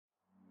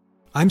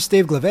I'm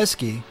Steve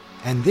Glaveski,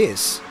 and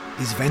this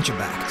is Venture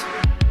Backed.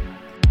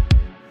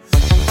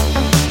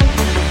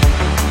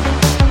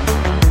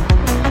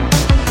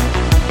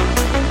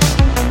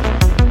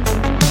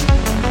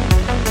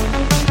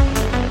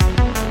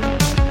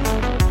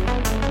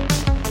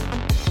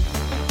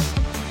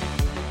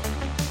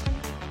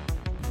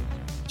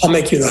 I'll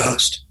make you the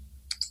host.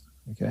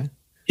 Okay.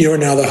 You are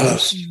now the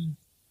host.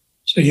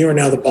 So you are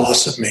now the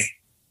boss of me.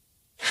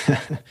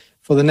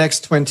 For the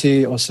next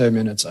 20 or so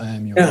minutes, I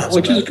am your boss.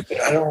 Which is good.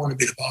 I don't want to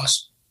be the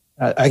boss.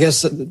 I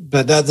guess,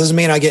 but that doesn't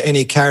mean I get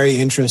any carry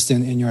interest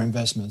in your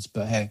investments.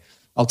 But hey,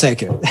 I'll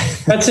take it.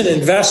 That's an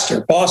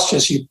investor.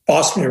 You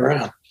boss me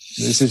around.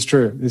 This is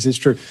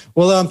true.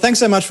 Well, thanks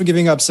so much for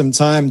giving up some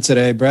time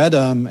today, Brad.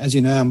 As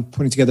you know, I'm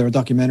putting together a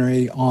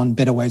documentary on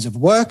better ways of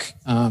work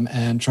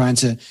and trying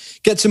to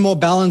get to more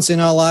balance in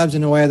our lives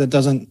in a way that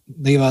doesn't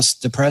leave us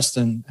depressed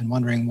and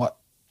wondering what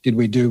did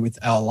we do with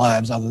our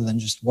lives other than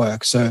just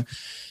work. So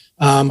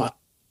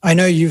I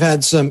know you've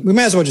had we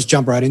may as well just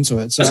jump right into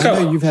it. So I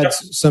know you've had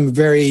some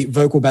very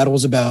vocal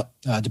battles about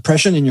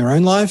depression in your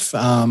own life.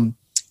 I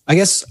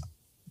guess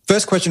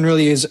first question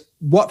really is,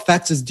 what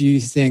factors do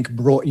you think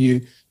brought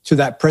you to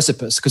that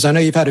precipice? Because I know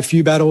you've had a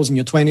few battles in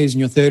your 20s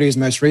and your 30s.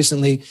 Most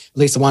recently, at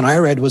least the one I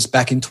read was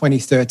back in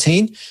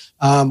 2013.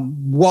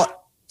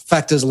 What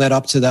factors led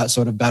up to that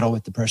sort of battle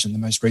with depression, the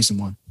most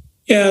recent one?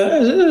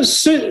 Yeah, a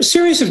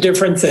series of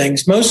different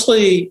things.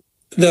 Mostly,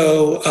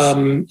 though,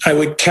 I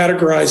would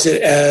categorize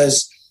it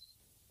as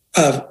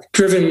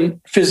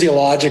driven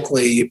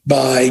physiologically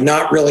by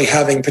not really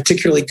having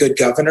particularly good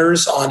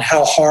governors on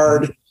how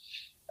hard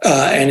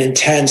and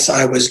intense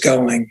I was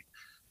going.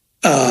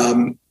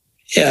 When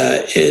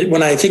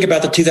I think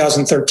about the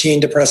 2013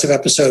 depressive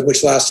episode,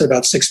 which lasted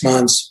about 6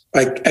 months,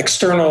 like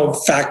external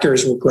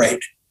factors were great,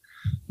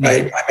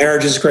 right? My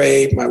marriage is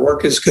great. My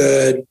work is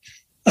good.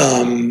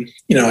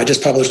 I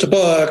just published a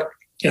book,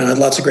 I had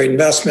lots of great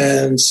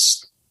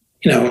investments,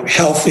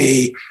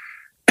 healthy.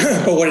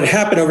 But what had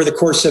happened over the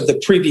course of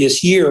the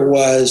previous year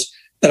was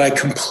that I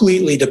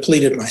completely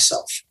depleted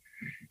myself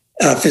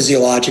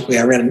physiologically.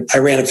 I ran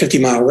a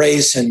 50-mile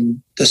race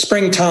in the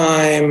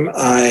springtime.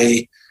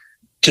 I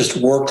just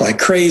worked like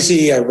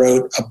crazy. I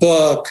wrote a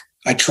book.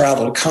 I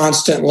traveled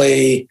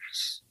constantly.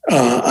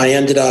 I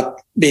ended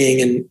up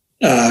being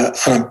on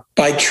a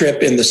bike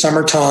trip in the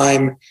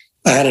summertime.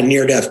 I had a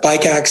near-death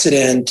bike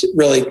accident,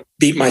 really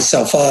beat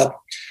myself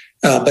up,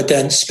 but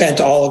then spent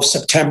all of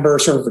September,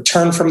 sort of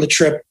returned from the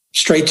trip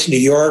straight to New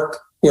York,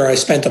 where I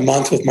spent a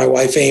month with my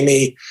wife,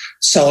 Amy,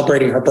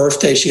 celebrating her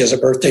birthday. She has a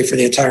birthday for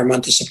the entire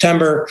month of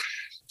September.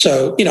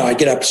 So, I'd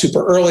get up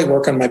super early,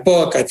 work on my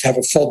book. I'd have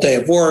a full day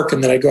of work,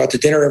 and then I'd go out to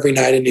dinner every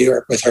night in New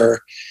York with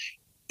her,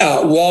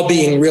 while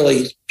being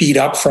really beat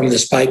up from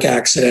this bike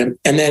accident.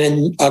 And then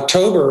in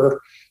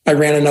October, I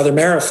ran another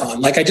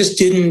marathon. Like I just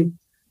didn't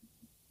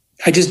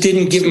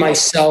give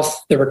myself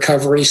the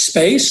recovery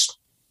space.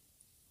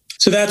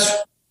 So that's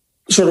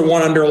sort of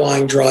one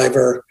underlying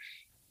driver.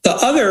 The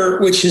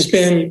other, which has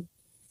been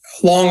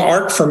a long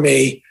arc for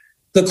me,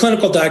 the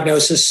clinical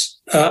diagnosis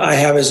I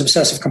have is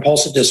obsessive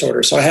compulsive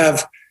disorder. So I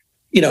have,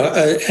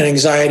 an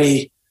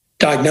anxiety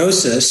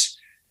diagnosis.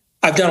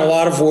 I've done a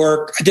lot of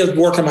work. I did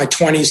work in my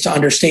 20s to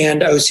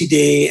understand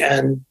OCD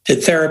and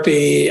did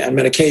therapy and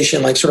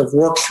medication, like sort of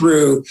work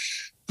through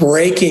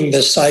breaking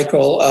the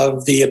cycle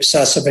of the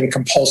obsessive and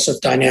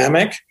compulsive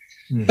dynamic.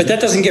 Mm-hmm. But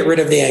that doesn't get rid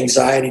of the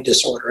anxiety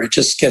disorder. It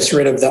just gets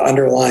rid of the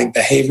underlying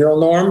behavioral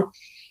norm.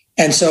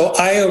 And so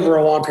I, over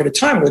a long period of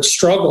time, would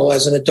struggle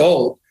as an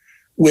adult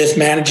with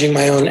managing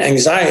my own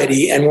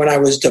anxiety. And when I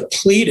was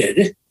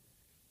depleted,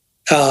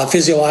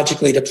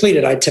 physiologically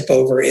depleted, I'd tip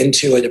over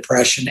into a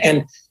depression.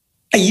 And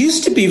I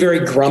used to be very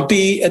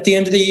grumpy at the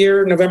end of the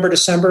year, November,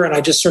 December, and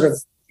I just sort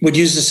of would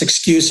use this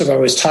excuse of I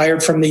was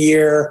tired from the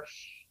year.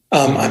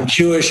 I'm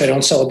Jewish. I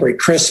don't celebrate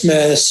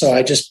Christmas. So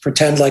I just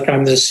pretend like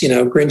I'm this,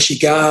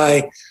 grinchy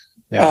guy.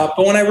 Yeah.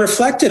 But when I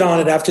reflected on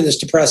it after this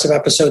depressive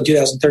episode in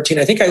 2013,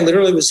 I think I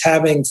literally was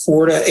having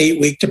 4 to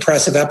 8 week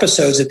depressive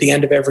episodes at the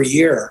end of every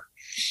year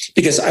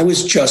because I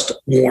was just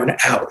worn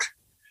out.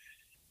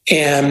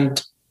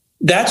 And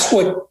that's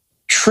what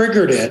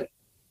triggered it.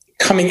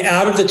 Coming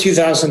out of the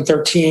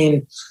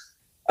 2013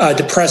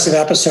 depressive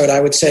episode, I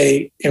would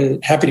say,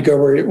 and happy to go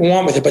where you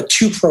want with it, but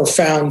 2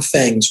 profound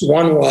things.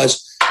 One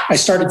was I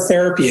started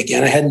therapy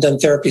again. I hadn't done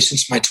therapy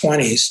since my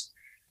 20s.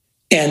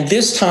 And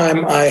this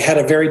time I had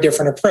a very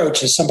different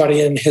approach as somebody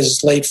in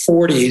his late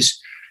 40s,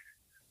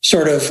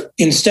 sort of,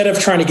 instead of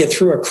trying to get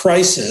through a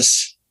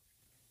crisis,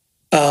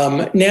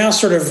 now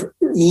sort of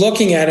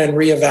looking at and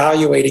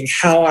reevaluating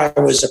how I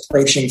was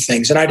approaching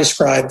things. And I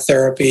describe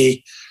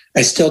therapy.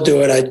 I still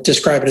do it. I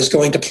describe it as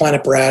going to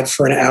Planet Brad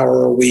for an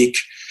hour a week.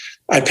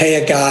 I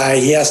pay a guy.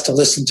 He has to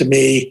listen to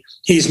me.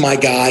 He's my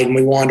guide, and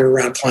we wander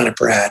around Planet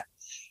Brad.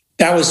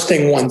 That was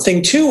thing one.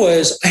 Thing two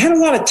was I had a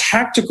lot of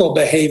tactical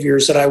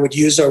behaviors that I would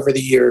use over the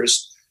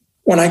years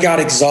when I got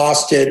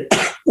exhausted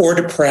or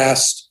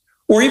depressed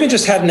or even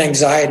just had an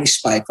anxiety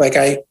spike. Like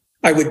I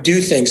would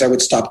do things. I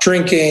would stop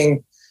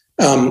drinking.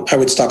 I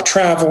would stop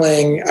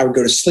traveling. I would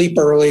go to sleep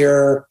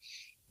earlier.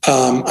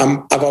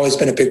 I've always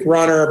been a big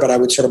runner, but I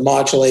would sort of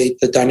modulate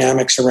the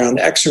dynamics around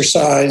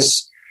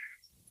exercise.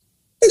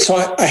 So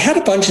I had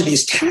a bunch of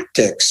these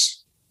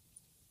tactics,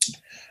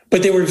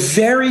 but they were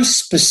very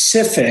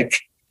specific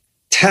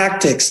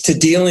tactics to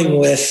dealing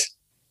with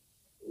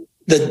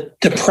the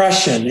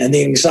depression and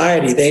the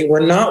anxiety. They were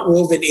not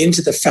woven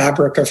into the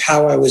fabric of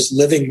how I was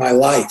living my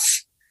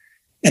life.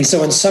 And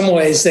so in some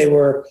ways they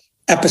were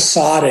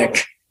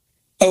episodic.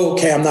 Oh,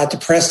 okay, I'm not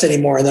depressed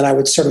anymore. And then I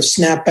would sort of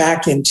snap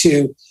back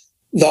into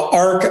the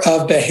arc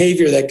of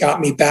behavior that got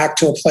me back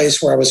to a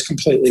place where I was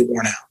completely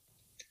worn out.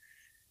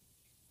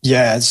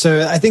 Yeah.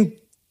 So I think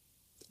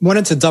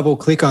wanted to double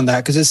click on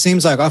that because it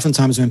seems like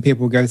oftentimes when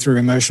people go through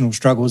emotional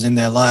struggles in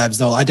their lives,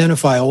 they'll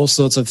identify all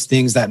sorts of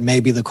things that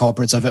may be the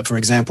culprits of it. For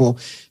example,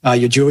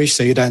 you're Jewish,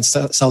 so you don't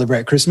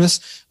celebrate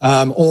Christmas.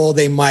 Or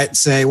they might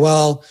say,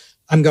 well,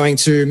 I'm going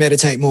to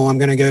meditate more. I'm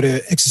going to go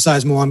to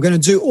exercise more. I'm going to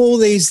do all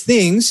these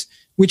things,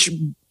 which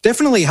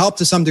definitely help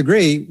to some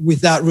degree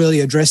without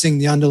really addressing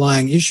the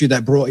underlying issue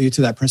that brought you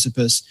to that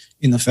precipice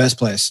in the first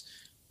place.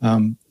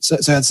 So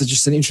that's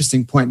just an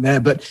interesting point there.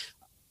 But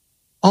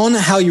on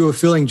how you were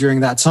feeling during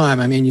that time,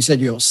 I mean, you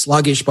said you were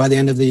sluggish by the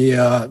end of the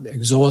year,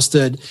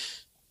 exhausted.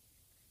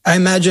 I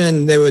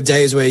imagine there were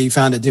days where you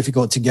found it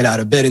difficult to get out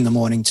of bed in the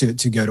morning to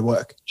go to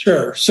work.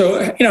 Sure.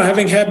 So,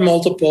 having had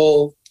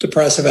multiple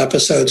depressive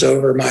episodes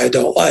over my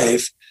adult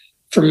life,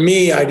 for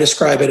me, I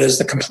describe it as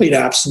the complete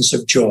absence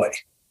of joy.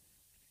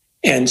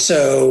 And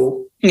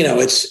so,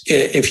 it's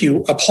if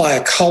you apply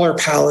a color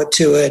palette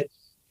to it,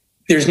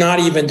 there's not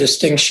even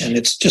distinction.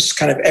 It's just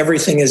kind of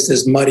everything is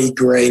this muddy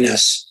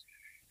grayness.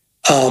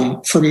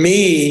 For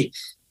me,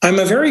 I'm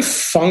a very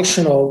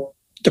functional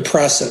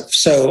depressive.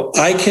 So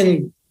I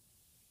can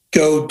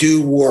go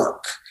do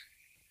work.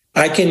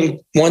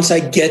 Once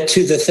I get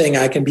to the thing,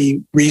 I can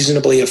be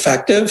reasonably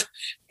effective.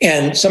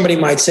 And somebody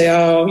might say,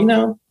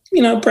 oh,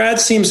 Brad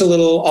seems a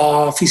little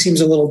off. He seems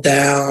a little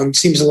down,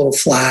 seems a little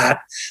flat.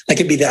 Like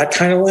it'd be that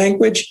kind of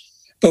language.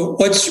 But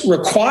what's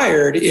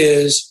required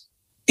is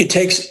it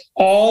takes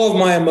all of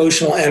my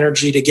emotional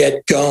energy to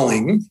get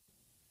going.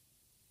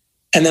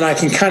 And then I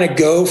can kind of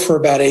go for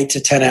about 8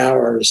 to 10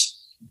 hours.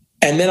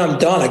 And then I'm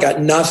done. I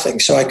got nothing.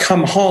 So I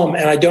come home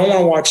and I don't want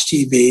to watch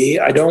TV.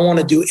 I don't want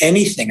to do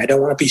anything. I don't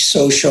want to be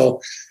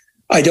social.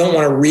 I don't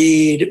want to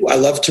read. I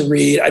love to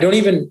read.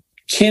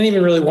 Can't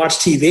even really watch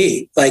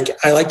TV. Like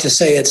I like to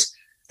say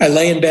I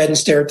lay in bed and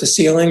stare at the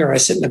ceiling or I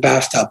sit in the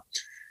bathtub.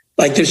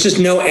 Like there's just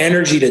no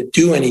energy to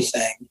do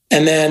anything.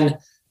 And then,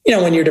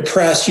 when you're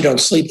depressed, you don't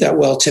sleep that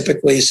well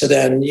typically. So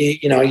then,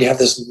 you have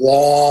this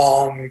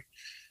long,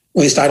 at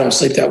least I don't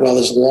sleep that well,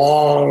 this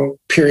long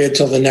period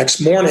till the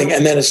next morning.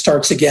 And then it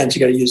starts again. So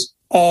you got to use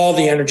all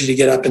the energy to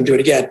get up and do it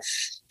again.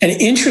 And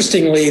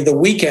interestingly, the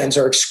weekends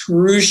are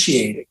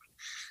excruciating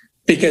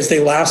because they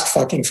last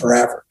fucking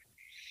forever.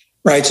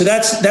 Right. So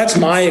that's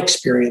my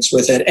experience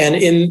with it. And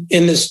in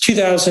this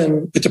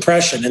with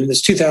depression, in this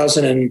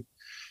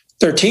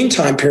 2013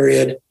 time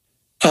period,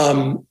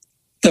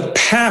 the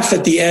path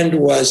at the end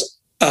was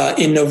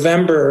in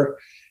November.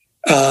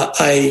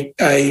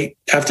 I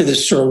after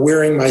this sort of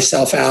wearing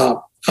myself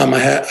out,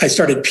 I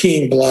started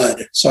peeing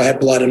blood. So I had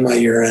blood in my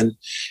urine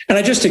and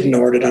I just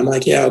ignored it. I'm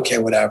like, yeah, okay,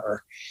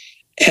 whatever.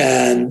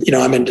 And,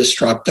 I'm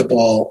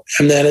indestructible.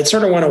 And then it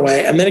sort of went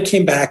away and then it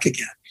came back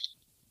again.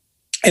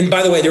 And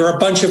by the way, there were a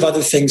bunch of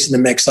other things in the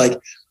mix. Like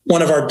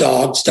one of our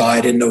dogs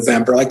died in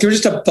November. Like there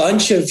was just a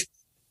bunch of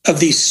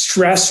these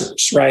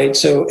stressors, right?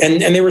 So,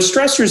 and they were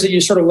stressors that you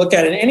sort of look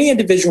at, and any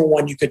individual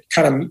one you could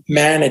kind of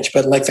manage,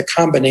 but like the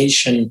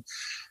combination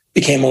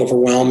became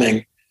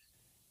overwhelming.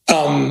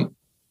 The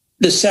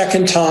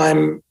second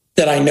time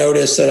that I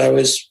noticed that I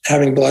was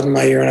having blood in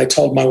my ear, and I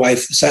told my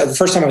wife, the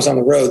first time I was on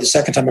the road, the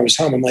second time I was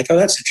home, I'm like, oh,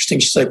 that's interesting.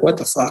 She's like, what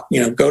the fuck?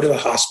 Go to the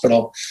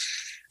hospital.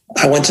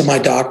 I went to my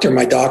doctor.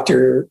 My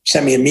doctor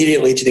sent me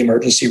immediately to the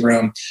emergency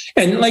room.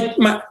 And like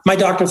my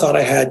doctor thought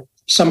I had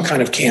some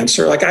kind of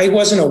cancer. Like I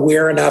wasn't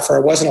aware enough, or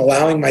I wasn't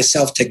allowing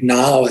myself to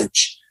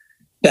acknowledge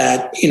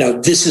that,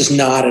 this is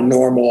not a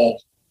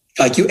normal,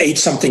 like you ate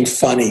something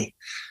funny.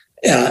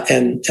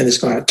 And this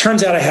going on. It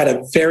turns out I had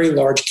a very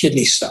large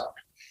kidney stone.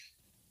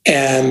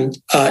 And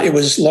it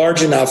was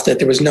large enough that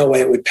there was no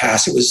way it would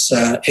pass. It was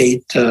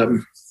 8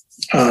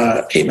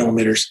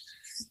 millimeters.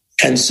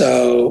 And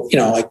so,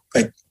 like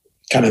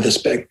kind of this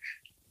big.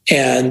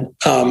 And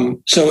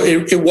so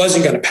it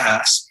wasn't going to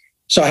pass.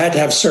 So I had to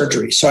have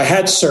surgery. So I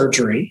had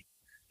surgery.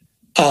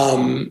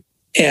 And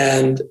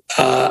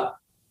the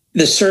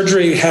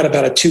surgery had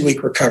about a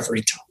 2-week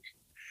recovery time.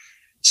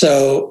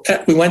 So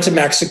we went to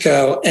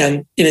Mexico.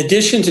 And in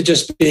addition to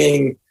just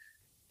being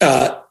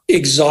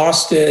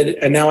exhausted,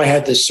 and now I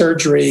had the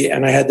surgery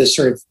and I had this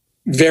sort of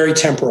very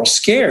temporal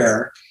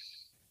scare,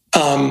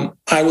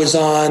 I was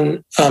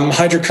on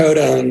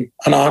hydrocodone,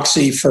 on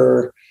Oxy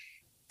for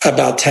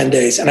about 10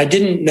 days. And I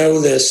didn't know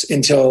this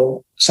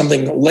until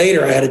something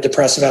later. I had a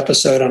depressive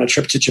episode on a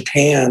trip to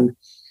Japan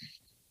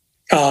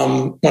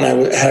when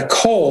I had a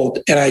cold,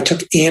 and I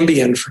took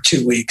Ambien for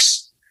 2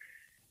 weeks.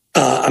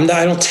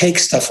 I don't take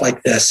stuff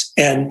like this.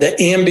 And the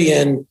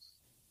Ambien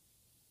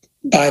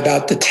by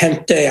about the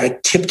 10th day, I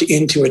tipped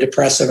into a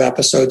depressive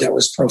episode that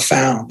was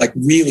profound, like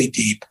really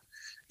deep,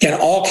 and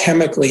all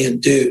chemically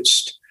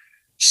induced.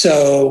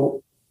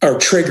 So, or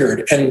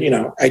triggered. And,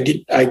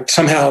 I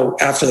somehow,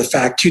 after the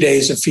fact, 2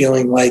 days of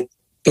feeling like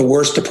the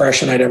worst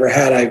depression I'd ever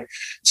had, I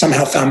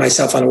somehow found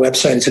myself on a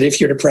website and said, if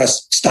you're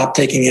depressed, stop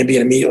taking Ambien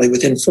immediately.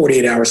 Within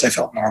 48 hours, I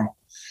felt normal.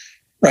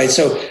 Right.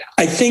 So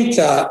I think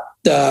the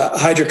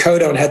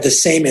hydrocodone had the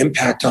same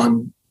impact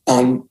on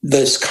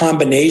this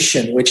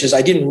combination, which is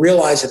I didn't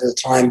realize it at the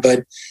time,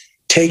 but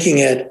taking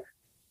it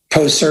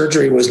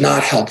post-surgery was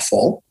not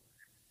helpful.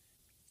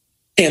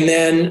 And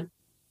then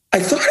I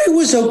thought it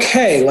was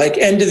okay. Like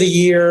end of the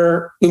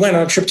year, we went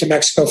on a trip to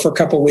Mexico for a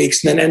couple of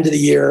weeks, and then end of the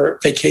year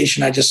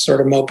vacation, I just sort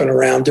of moping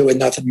around doing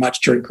nothing much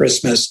during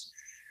Christmas.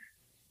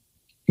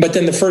 But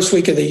then the first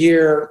week of the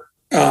year,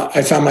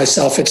 I found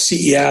myself at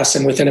CES,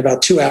 and within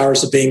about 2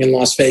 hours of being in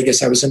Las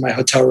Vegas, I was in my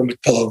hotel room with a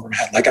pillow over my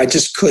head. Like I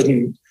just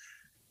couldn't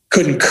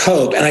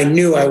cope, and I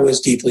knew I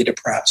was deeply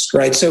depressed,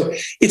 right? So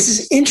it's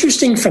this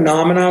interesting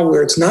phenomena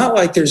where it's not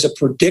like there's a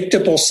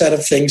predictable set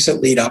of things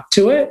that lead up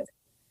to it.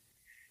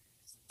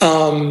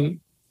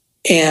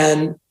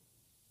 And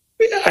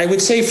I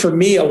would say for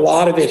me, a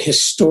lot of it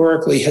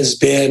historically has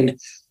been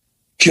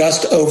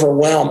just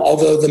overwhelm,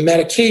 although the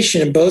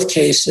medication in both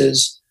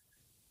cases,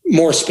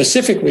 more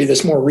specifically,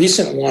 this more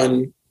recent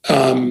one,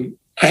 I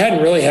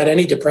hadn't really had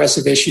any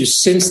depressive issues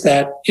since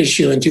that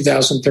issue in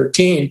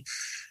 2013.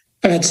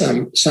 I had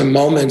some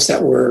moments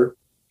that were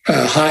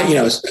high,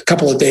 a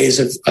couple of days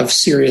of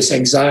serious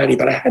anxiety,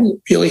 but I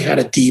hadn't really had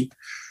a deep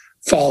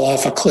fall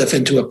off a cliff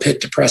into a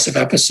pit depressive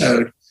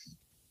episode.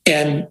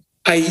 And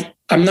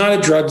I'm not a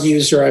drug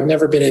user. I've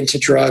never been into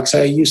drugs.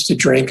 I used to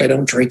drink. I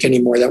don't drink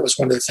anymore. That was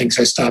one of the things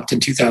I stopped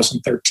in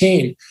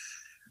 2013.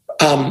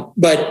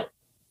 But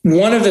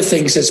one of the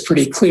things that's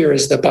pretty clear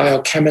is the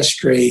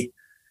biochemistry.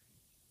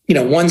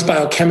 One's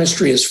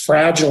biochemistry is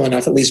fragile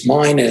enough, at least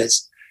mine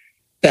is,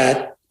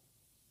 that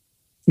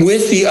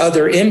with the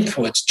other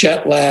inputs,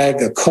 jet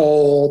lag, a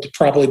cold,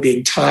 probably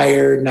being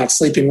tired, not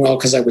sleeping well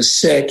because I was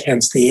sick,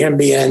 hence the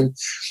Ambien,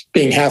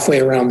 being halfway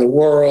around the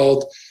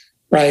world,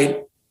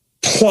 right?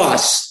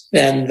 Plus,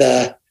 then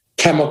the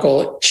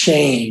chemical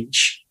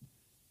change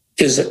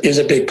is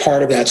a big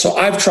part of that. So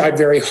I've tried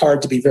very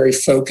hard to be very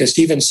focused,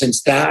 even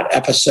since that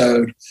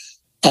episode,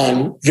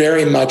 on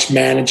very much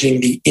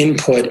managing the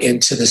input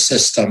into the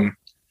system.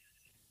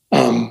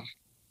 On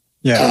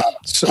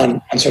sort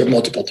of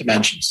multiple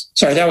dimensions.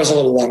 Sorry, that was a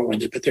little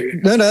long-winded, but there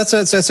you go. No,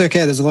 that's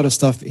okay. There's a lot of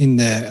stuff in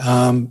there.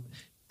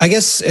 I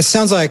guess it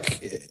sounds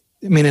like,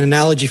 an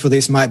analogy for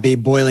this might be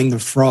boiling the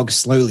frog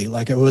slowly.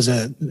 Like it was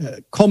a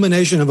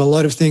culmination of a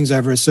lot of things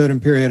over a certain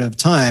period of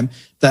time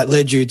that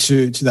led you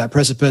to that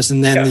precipice,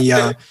 and then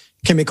the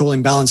chemical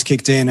imbalance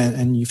kicked in,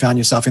 and you found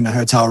yourself in a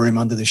hotel room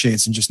under the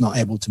sheets and just not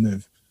able to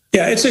move.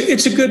 Yeah, it's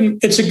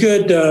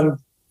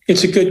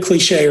a good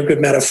cliche or good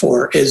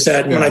metaphor. Is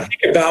that when I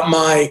think about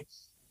my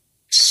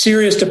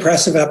serious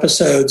depressive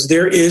episodes,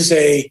 there is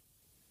I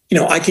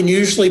can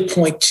usually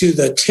point to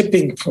the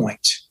tipping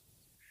point.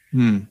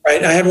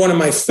 Right. I had one in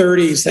my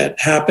 30s that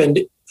happened,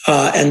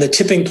 and the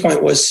tipping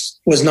point was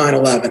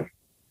 9/11.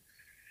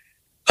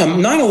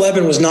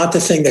 9/11 was not the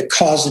thing that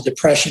caused the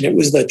depression. It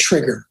was the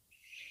trigger.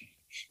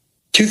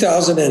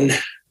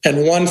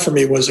 2001 for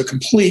me was a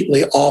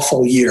completely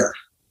awful year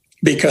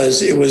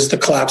because it was the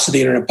collapse of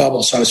the internet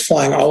bubble. So I was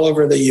flying all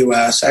over the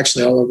US,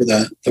 actually all over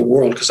the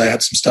world, because I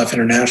had some stuff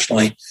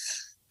internationally.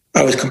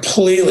 I was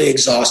completely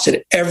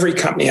exhausted. Every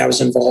company I was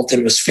involved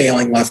in was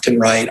failing left and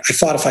right. I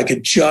thought if I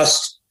could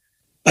just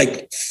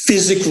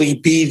physically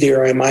be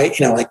there, I might,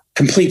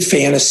 complete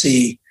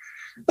fantasy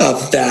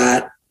of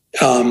that.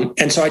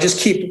 And so I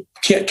just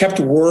kept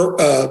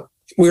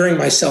wearing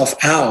myself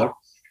out.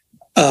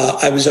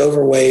 I was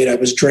overweight. I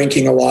was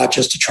drinking a lot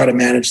just to try to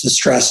manage the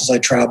stress as I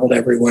traveled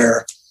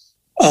everywhere.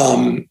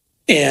 And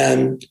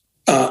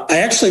I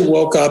actually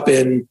woke up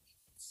in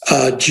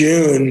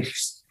June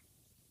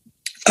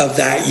of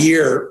that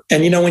year.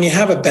 And, when you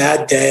have a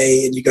bad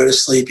day and you go to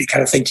sleep, you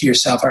kind of think to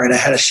yourself, all right, I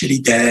had a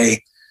shitty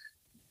day.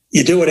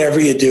 You do whatever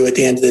you do at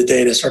the end of the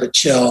day to sort of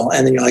chill.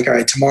 And then you're like, all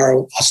right,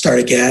 tomorrow I'll start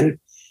again.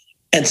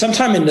 And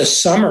sometime in the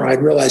summer, I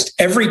realized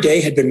every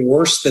day had been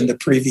worse than the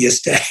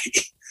previous day.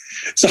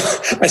 So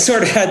I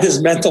sort of had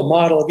this mental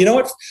model of,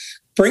 what,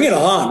 bring it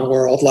on,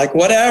 world,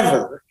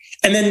 whatever.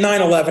 And then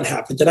 9/11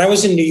 happened. And I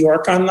was in New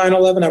York on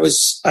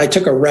 9/11. I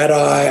took a red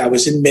eye. I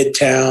was in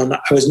Midtown.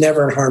 I was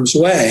never in harm's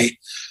way,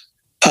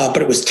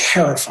 but it was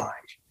terrifying.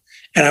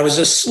 And I was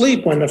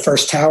asleep when the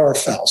first tower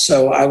fell.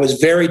 So I was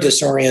very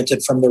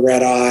disoriented from the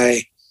red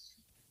eye.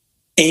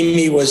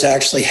 Amy was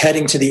actually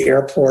heading to the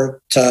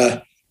airport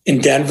in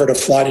Denver to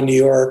fly to New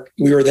York.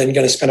 We were then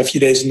going to spend a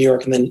few days in New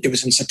York, and then it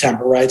was in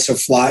September, right? So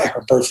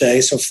her birthday.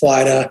 So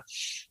fly to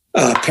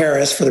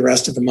Paris for the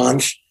rest of the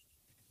month.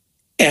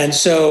 And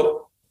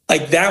so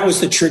that was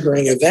the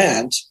triggering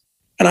event.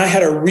 And I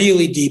had a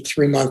really deep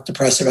 3-month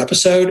depressive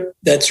episode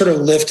that sort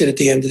of lifted at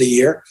the end of the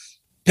year.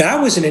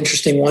 That was an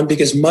interesting one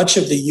because much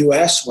of the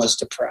US was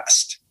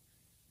depressed,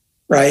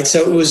 right?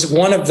 So it was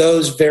one of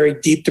those very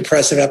deep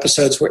depressive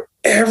episodes where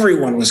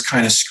everyone was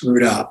kind of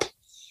screwed up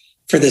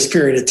for this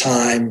period of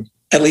time,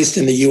 at least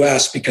in the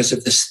US, because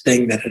of this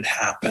thing that had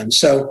happened.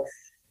 So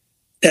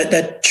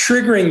that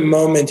triggering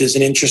moment is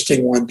an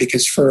interesting one,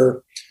 because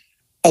for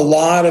a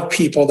lot of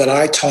people that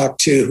I talk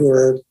to who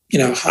are,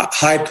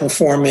 high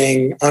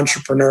performing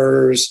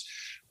entrepreneurs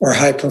or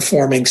high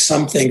performing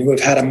something, who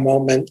have had a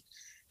moment,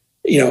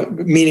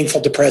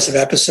 meaningful depressive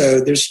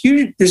episode,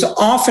 there's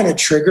often a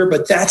trigger,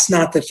 but that's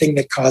not the thing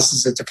that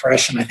causes a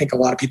depression. I think a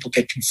lot of people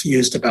get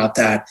confused about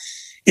that.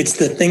 It's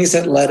the things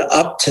that led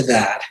up to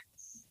that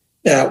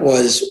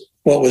was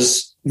what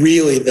was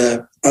really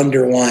the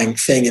underlying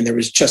thing, and there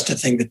was just a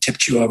thing that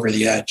tipped you over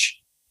the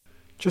edge.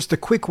 Just a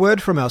quick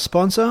word from our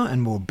sponsor,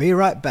 and we'll be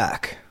right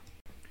back.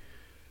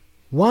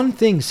 One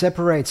thing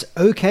separates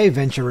okay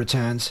venture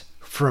returns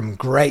from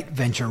great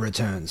venture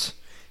returns: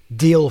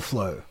 deal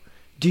flow.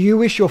 Do you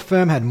wish your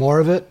firm had more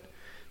of it?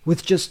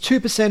 With just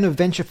 2% of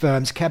venture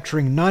firms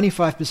capturing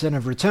 95%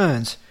 of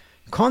returns,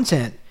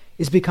 content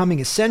is becoming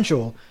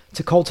essential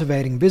to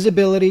cultivating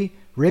visibility,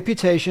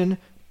 reputation,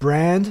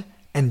 brand,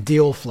 and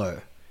deal flow.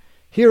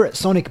 Here at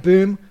Sonic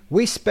Boom,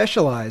 we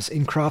specialize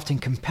in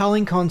crafting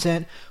compelling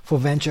content for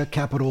venture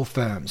capital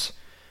firms.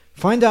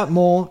 Find out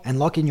more and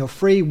lock in your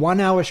free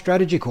 1-hour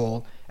strategy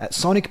call at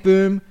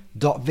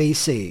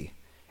sonicboom.vc.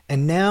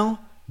 And now,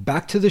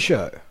 back to the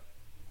show.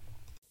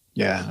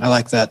 Yeah, I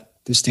like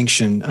that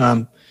distinction.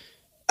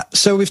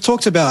 So we've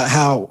talked about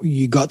how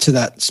you got to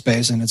that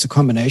space, and it's a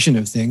combination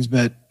of things,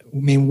 but I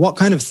mean, what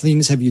kind of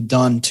things have you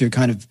done to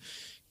kind of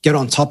get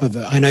on top of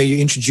it? I know you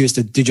introduced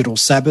a digital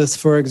Sabbath,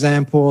 for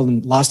example,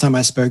 and last time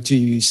I spoke to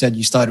you, you said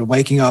you started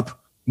waking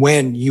up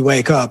when you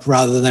wake up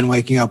rather than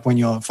waking up when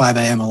your 5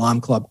 a.m.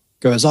 alarm clock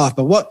goes off.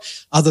 But what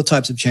other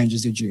types of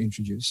changes did you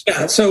introduce?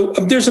 Yeah, so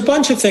there's a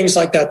bunch of things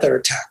like that are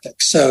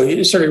tactics. So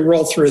you sort of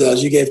roll through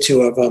those. You gave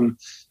two of them.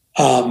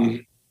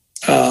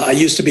 I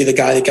used to be the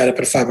guy that got up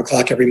at 5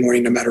 o'clock every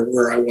morning, no matter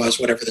where I was,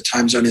 whatever the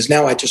time zone is.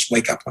 Now I just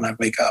wake up when I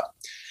wake up.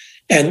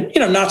 And,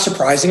 not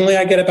surprisingly,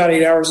 I get about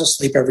 8 hours of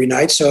sleep every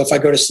night. So if I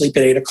go to sleep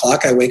at 8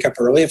 o'clock, I wake up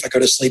early. If I go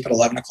to sleep at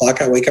 11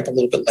 o'clock, I wake up a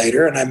little bit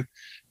later. And I'm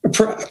a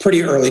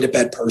pretty early to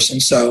bed person.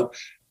 So,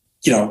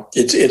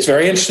 it's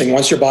very interesting.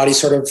 Once your body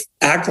sort of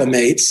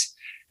acclimates,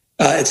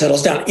 it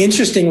settles down.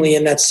 Interestingly,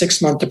 in that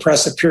 6-month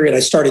depressive period, I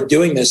started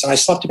doing this, and I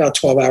slept about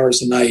 12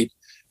 hours a night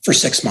for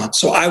 6 months.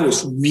 So I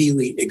was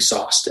really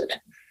exhausted.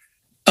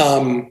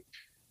 I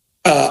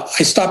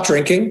stopped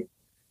drinking.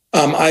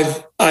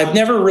 I've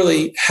never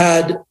really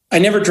I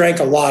never drank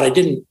a lot.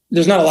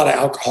 There's not a lot of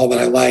alcohol that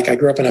I like. I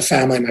grew up in a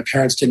family. My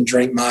parents didn't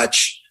drink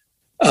much.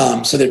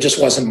 So there just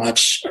wasn't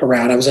much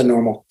around. I was a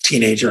normal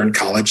teenager and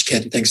college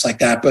kid and things like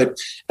that. But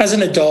as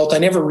an adult, I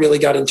never really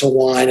got into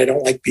wine. I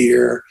don't like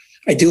beer.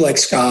 I do like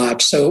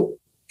scotch. So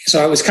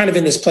I was kind of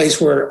in this place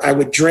where I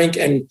would drink,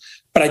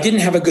 but I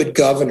didn't have a good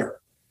governor.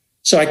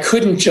 So I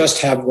couldn't just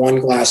have one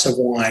glass of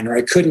wine, or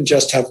I couldn't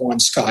just have one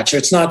scotch.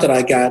 It's not that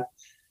I got,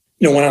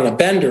 went on a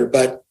bender,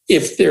 but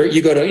if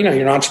you go to, you're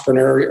an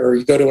entrepreneur, or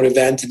you go to an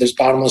event and there's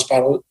bottomless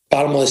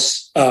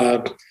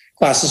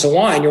glasses of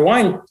wine, your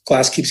wine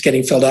glass keeps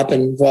getting filled up,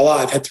 and voila,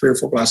 I've had 3 or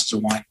 4 glasses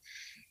of wine.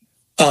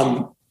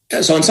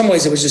 So in some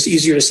ways, it was just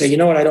easier to say, you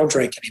know what, I don't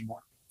drink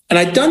anymore. And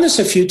I'd done this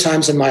a few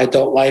times in my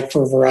adult life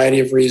for a variety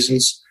of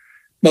reasons,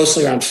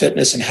 mostly around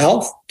fitness and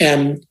health.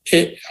 And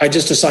I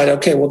just decided,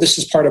 okay, well, this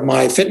is part of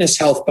my fitness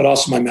health, but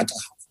also my mental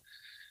health.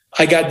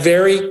 I got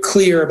very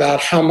clear about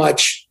how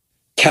much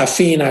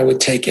caffeine I would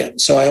take in.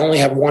 So I only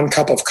have 1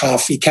 cup of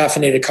coffee,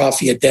 caffeinated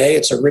coffee a day.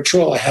 It's a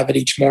ritual. I have it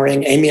each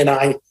morning. Amy and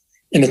I,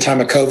 in the time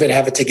of COVID,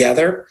 have it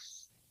together.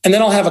 And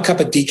then I'll have a cup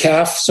of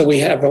decaf. So we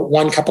have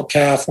 1 cup of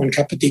calf, 1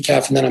 cup of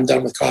decaf, and then I'm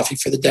done with coffee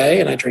for the day,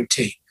 and I drink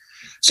tea.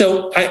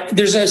 So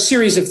there's a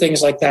series of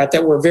things like that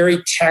were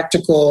very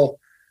tactical,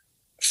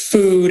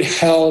 food,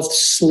 health,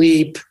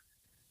 sleep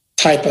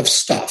type of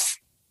stuff.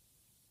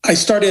 A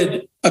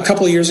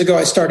couple of years ago,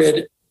 I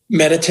started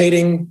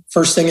meditating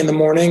first thing in the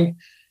morning.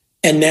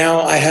 And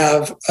now I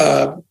have,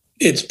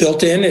 it's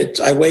built in.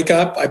 I wake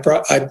up, I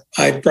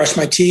brush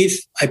my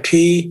teeth, I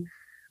pee,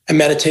 I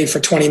meditate for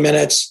 20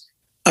 minutes.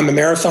 I'm a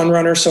marathon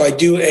runner, so I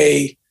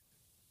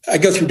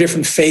go through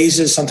different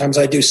phases. Sometimes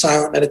I do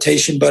silent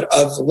meditation, but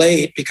of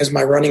late, because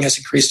my running has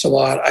increased a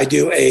lot, I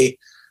do a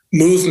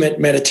movement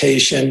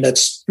meditation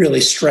that's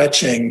really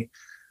stretching,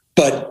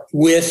 but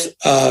with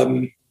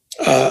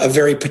a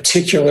very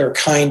particular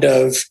kind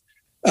of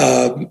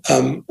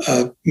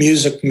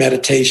music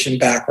meditation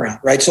background,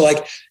 right? So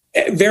like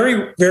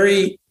very,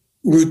 very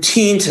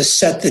routine to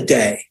set the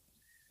day,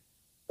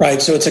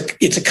 right? So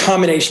it's a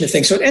combination of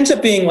things. So it ends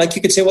up being like,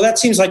 you could say, well, that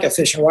seems like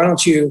efficient. Why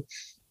don't you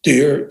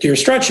do your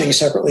stretching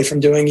separately from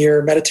doing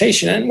your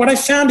meditation? And what I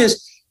found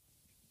is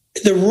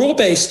the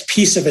rule-based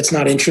piece of it's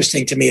not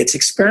interesting to me. It's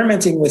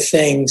experimenting with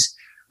things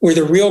where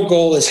the real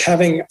goal is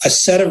having a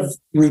set of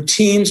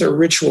routines or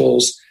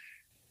rituals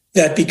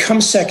that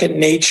become second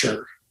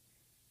nature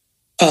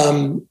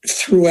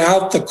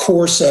throughout the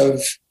course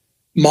of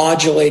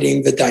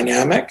modulating the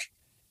dynamic.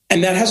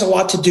 And that has a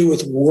lot to do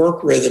with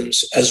work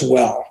rhythms as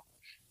well.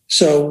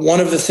 So one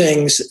of the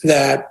things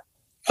that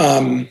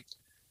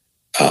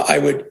I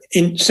would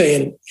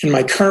say in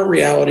my current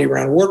reality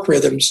around work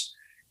rhythms,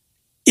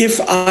 if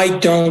I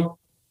don't,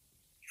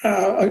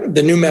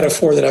 the new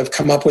metaphor that I've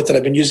come up with that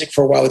I've been using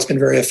for a while, it's been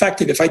very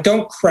effective. If I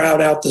don't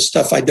crowd out the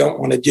stuff I don't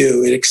want to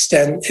do, it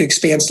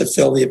expands to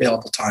fill the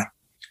available time.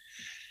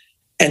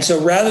 And so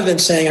rather than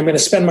saying I'm going to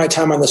spend my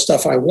time on the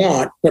stuff I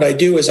want, what I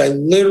do is I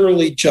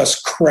literally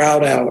just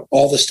crowd out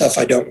all the stuff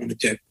I don't want to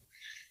do.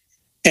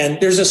 And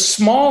there's a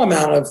small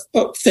amount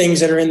of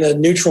things that are in the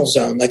neutral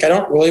zone. Like I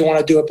don't really want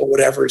to do it, but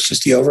whatever. It's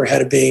just the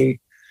overhead of being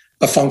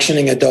a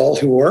functioning adult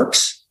who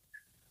works.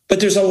 But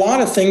there's a lot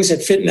of things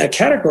that fit in that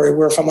category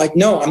where if I'm like,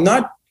 no,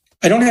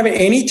 I don't have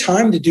any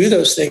time to do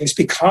those things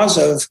because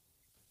of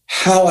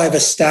how I've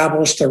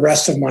established the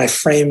rest of my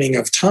framing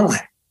of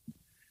time.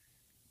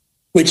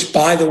 Which,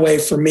 by the way,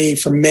 for me,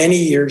 for many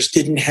years,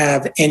 didn't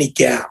have any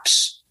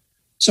gaps.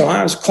 So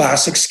I was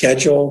classic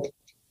schedule,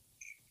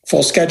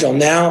 full schedule.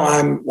 Now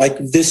I'm like,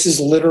 this is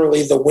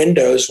literally the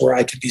windows where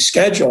I could be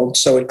scheduled.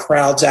 So it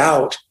crowds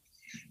out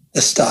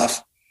the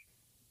stuff.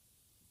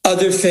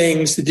 Other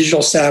things, the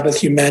digital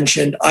Sabbath you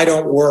mentioned, I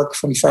don't work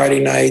from Friday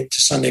night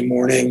to Sunday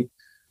morning.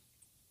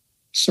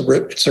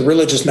 It's a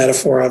religious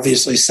metaphor,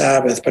 obviously,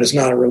 Sabbath, but it's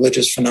not a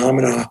religious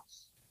phenomenon.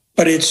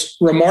 But it's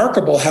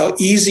remarkable how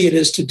easy it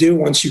is to do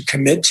once you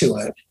commit to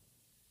it.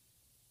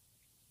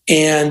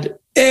 And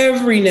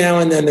every now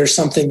and then there's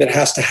something that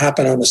has to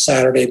happen on a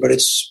Saturday, but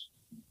it's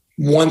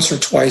once or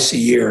twice a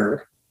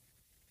year.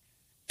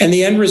 And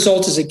the end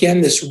result is,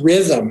 again, this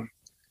rhythm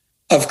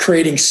of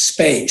creating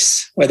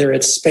space, whether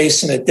it's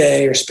space in a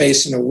day or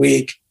space in a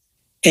week.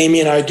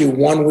 Amy and I do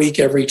 1 week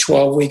every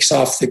 12 weeks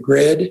off the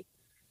grid.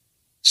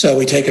 So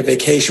we take a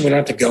vacation. We don't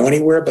have to go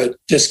anywhere, but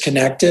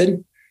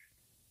disconnected.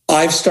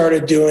 I've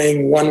started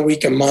doing 1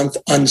 week a month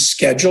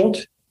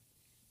unscheduled.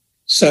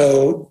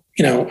 So,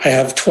 I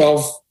have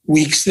 12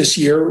 weeks this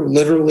year,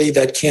 literally,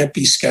 that can't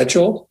be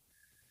scheduled.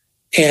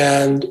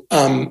 And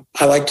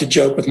I like to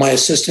joke with my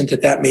assistant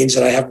that means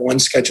that I have one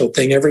scheduled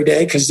thing every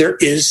day because there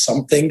is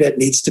something that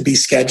needs to be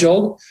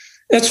scheduled.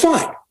 That's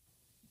fine.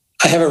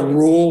 I have a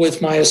rule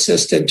with my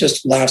assistant,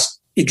 just last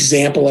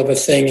example of a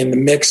thing in the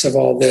mix of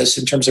all this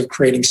in terms of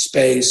creating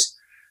space.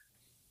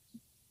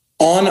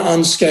 On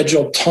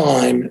unscheduled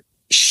time,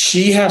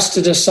 she has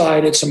to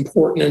decide it's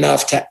important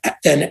enough to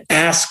then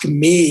ask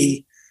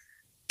me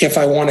if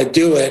I want to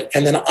do it.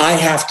 And then I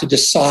have to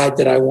decide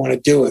that I want to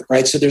do it,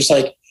 right? So there's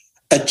like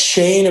a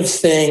chain of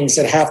things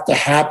that have to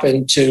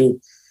happen to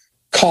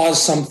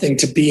cause something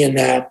to be in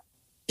that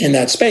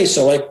space.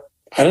 So like,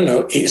 I don't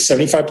know,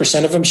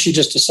 75% of them, she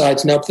just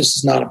decides, nope, this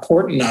is not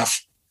important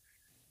enough.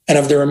 And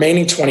of the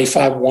remaining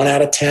 25, 1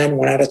 out of 10,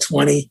 1 out of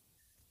 20,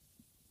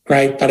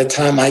 right? By the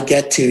time I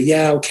get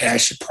to, I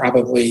should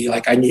probably,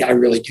 I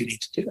really do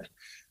need to do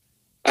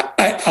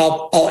that.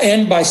 I'll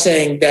end by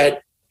saying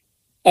that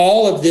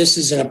all of this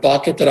is in a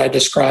bucket that I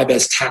describe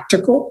as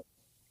tactical.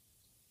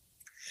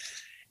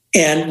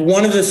 And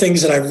one of the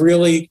things that I've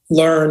really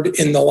learned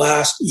in the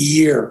last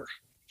year,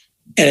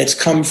 and it's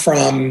come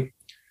from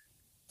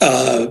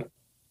the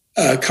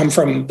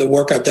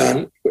work I've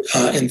done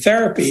in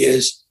therapy,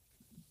 is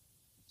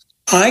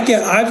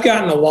I've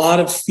gotten a lot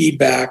of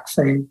feedback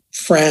from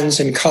friends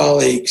and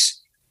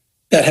colleagues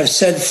that have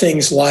said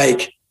things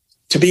like,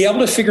 to be able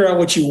to figure out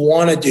what you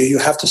want to do, you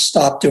have to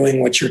stop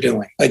doing what you're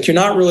doing. Like, you're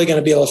not really going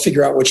to be able to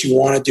figure out what you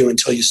want to do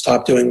until you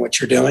stop doing what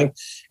you're doing.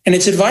 And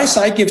it's advice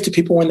I give to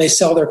people when they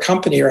sell their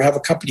company or have a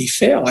company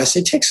fail. I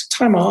say, take some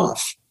time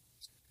off.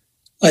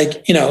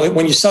 Like,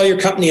 when you sell your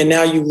company and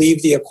now you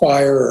leave the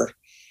acquirer,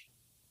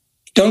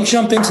 don't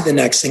jump into the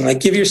next thing. Like,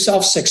 give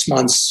yourself 6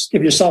 months,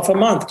 give yourself a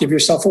month, give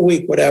yourself a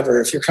week, whatever.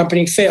 If your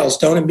company fails,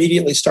 don't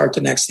immediately start the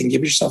next thing.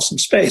 Give yourself some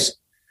space.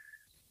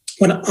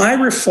 When I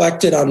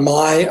reflected on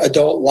my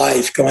adult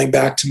life, going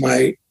back to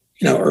my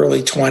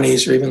early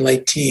 20s or even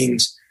late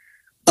teens,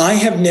 I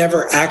have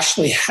never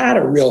actually had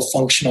a real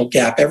functional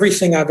gap.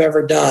 Everything I've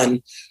ever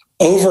done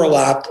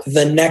overlapped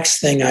the next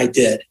thing I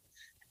did.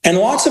 And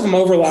lots of them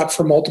overlapped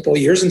for multiple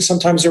years, and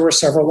sometimes there were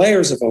several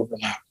layers of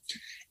overlap.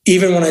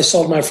 Even when I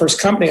sold my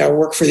first company, I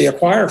worked for the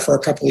acquirer for a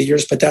couple of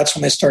years, but that's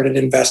when I started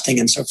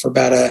investing. And so for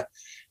about a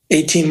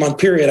 18-month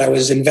period, I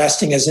was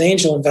investing as an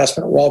angel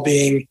investment while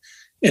being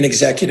an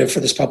executive for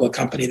this public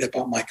company that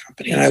bought my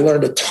company. And I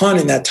learned a ton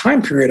in that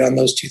time period on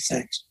those two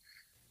things.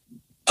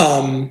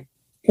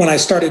 When I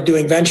started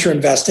doing venture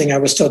investing, I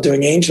was still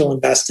doing angel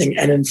investing.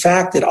 And in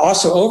fact, it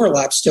also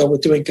overlapped still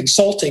with doing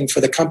consulting for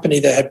the company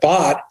that had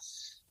bought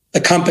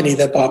the company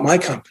that bought my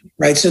company,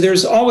 right? So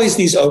there's always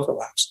these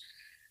overlaps.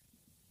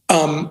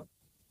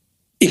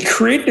 It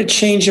created a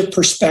change of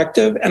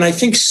perspective. And I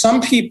think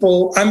some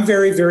people, I'm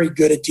very, very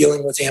good at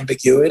dealing with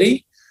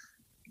ambiguity.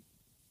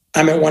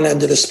 I'm at one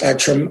end of the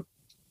spectrum.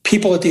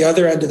 People at the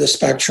other end of the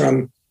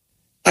spectrum,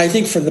 I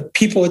think for the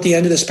people at the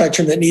end of the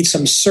spectrum that need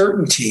some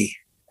certainty,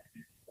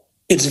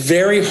 it's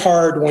very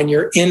hard when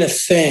you're in a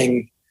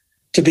thing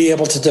to be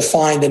able to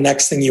define the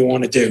next thing you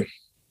want to do.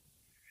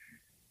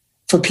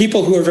 For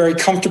people who are very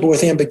comfortable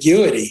with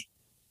ambiguity,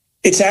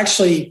 it's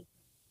actually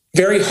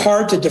very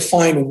hard to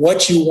define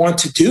what you want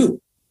to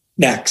do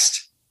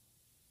next.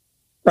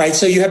 Right?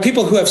 So you have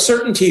people who have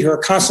certainty who are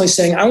constantly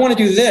saying, I want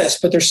to do this,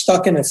 but they're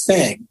stuck in a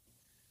thing.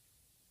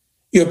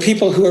 You have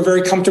people who are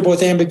very comfortable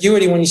with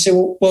ambiguity when you say,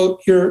 well,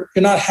 you're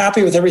not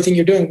happy with everything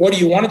you're doing. What do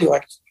you want to do?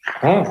 Like,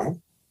 I don't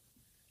know.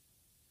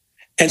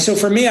 And so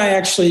for me, I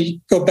actually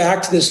go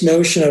back to this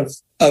notion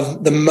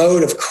of the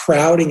mode of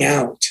crowding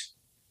out.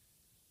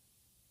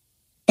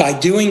 By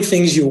doing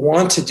things you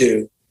want to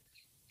do,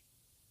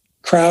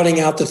 crowding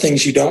out the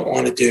things you don't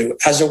want to do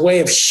as a way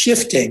of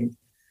shifting,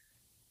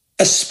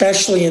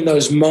 especially in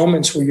those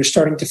moments where you're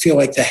starting to feel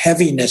like the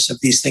heaviness of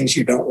these things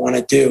you don't want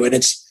to do. And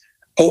it's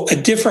a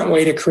different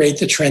way to create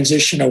the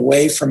transition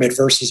away from it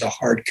versus a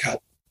hard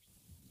cut.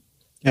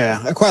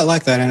 Yeah, I quite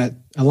like that. And it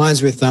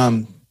aligns with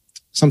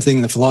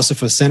something the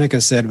philosopher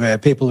Seneca said, where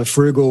people are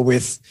frugal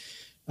with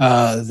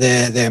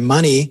their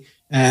money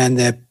and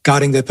they're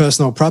guarding their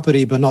personal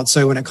property, but not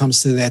so when it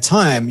comes to their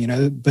time,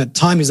 But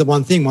time is the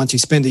one thing, once you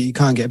spend it, you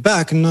can't get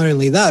back. And not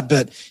only that,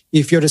 but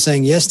if you're just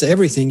saying yes to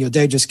everything, your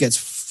day just gets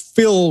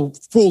filled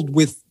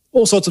with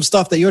all sorts of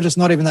stuff that you're just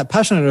not even that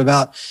passionate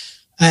about.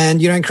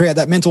 And you don't create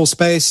that mental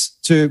space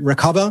to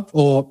recover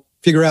or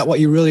figure out what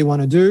you really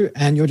want to do.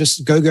 And you're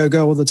just go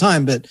all the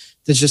time. But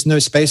there's just no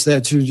space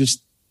there to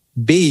just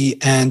be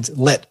and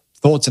let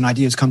thoughts and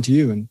ideas come to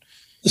you. And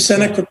the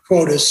Seneca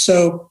quote is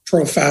so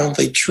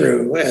profoundly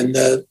true. And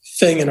the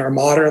thing in our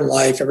modern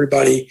life,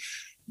 everybody,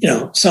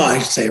 so I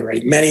should say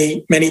already,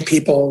 many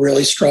people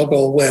really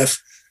struggle with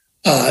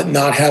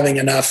not having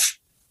enough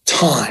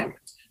time,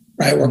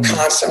 right? We're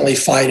constantly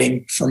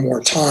fighting for more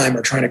time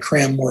or trying to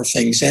cram more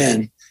things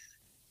in.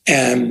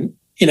 And,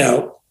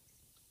 a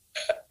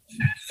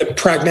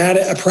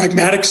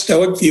pragmatic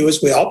Stoic view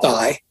is we all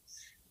die.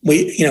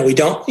 We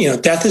don't,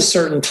 death is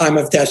certain, time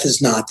of death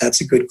is not. That's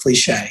a good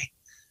cliche.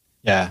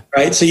 Yeah.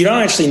 Right. So you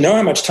don't actually know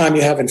how much time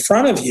you have in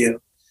front of you.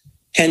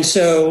 And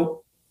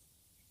so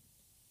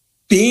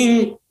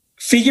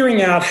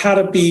figuring out how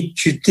to be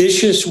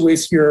judicious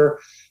with your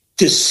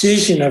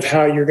decision of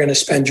how you're going to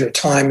spend your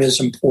time is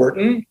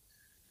important.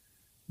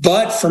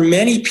 But for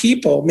many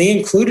people, me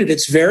included,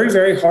 it's very,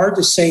 very hard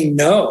to say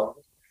no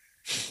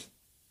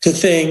to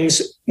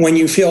things when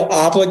you feel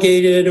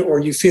obligated or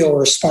you feel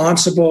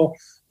responsible,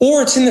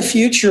 or it's in the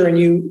future and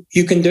you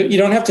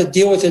don't have to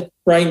deal with it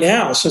right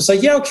now. So it's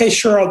like, yeah, okay,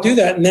 sure, I'll do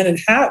that. And then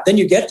then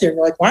you get there and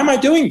you're like, why am I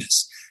doing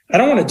this? I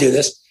don't want to do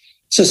this.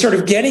 So sort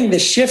of getting the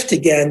shift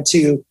again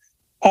to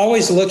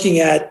always looking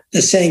at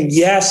the saying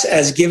yes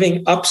as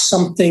giving up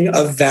something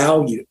of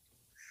value.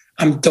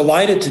 I'm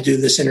delighted to do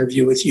this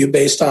interview with you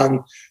based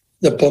on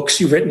the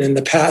books you've written in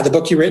the past, the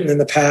book you've written in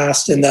the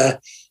past, and the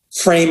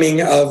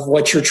framing of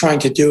what you're trying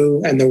to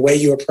do and the way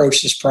you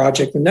approach this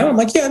project. And now I'm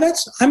like, yeah,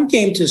 I'm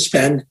game to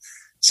spend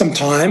some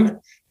time,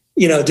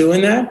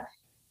 doing that,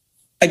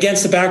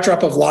 against the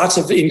backdrop of lots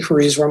of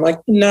inquiries where I'm like,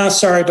 no,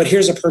 sorry, but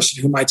here's a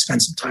person who might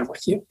spend some time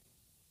with you.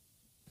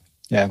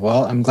 Yeah,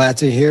 well, I'm glad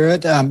to hear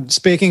it.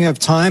 Speaking of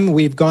time,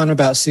 we've gone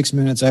about 6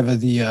 minutes over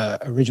the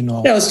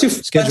original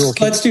schedule.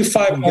 Let's do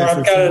 5 more.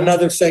 I've got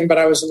another thing, but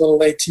I was a little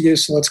late to you,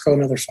 so let's go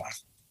another 5.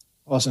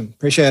 Awesome.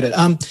 Appreciate it.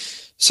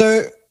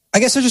 So I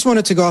guess I just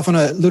wanted to go off on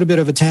a little bit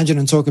of a tangent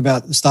and talk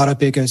about the startup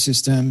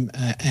ecosystem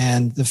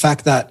and the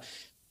fact that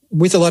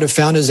with a lot of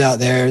founders out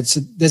there,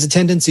 there's a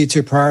tendency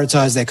to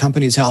prioritize their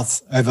company's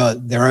health over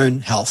their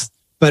own health.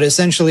 But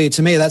essentially,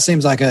 to me, that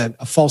seems like a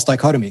false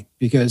dichotomy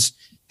because,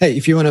 hey,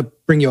 if you want to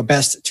bring your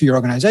best to your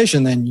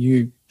organization, then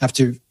you have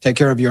to take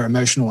care of your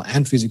emotional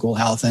and physical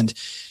health. And,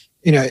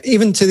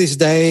 even to this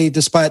day,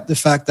 despite the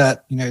fact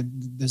that,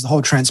 there's the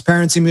whole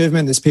transparency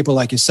movement, there's people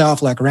like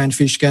yourself, like Rand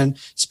Fishkin,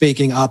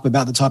 speaking up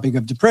about the topic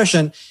of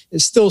depression,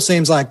 it still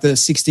seems like the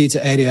 60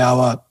 to 80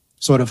 hour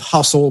sort of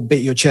hustle,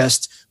 beat your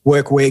chest,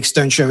 work weeks,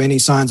 don't show any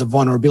signs of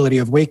vulnerability,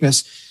 of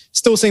weakness,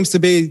 still seems to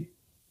be,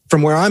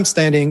 from where I'm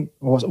standing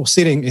or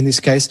sitting in this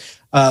case,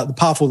 the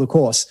path or the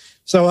course.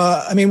 So,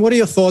 what are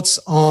your thoughts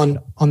on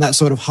that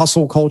sort of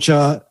hustle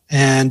culture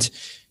and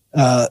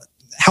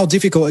how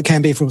difficult it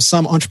can be for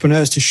some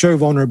entrepreneurs to show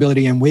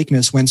vulnerability and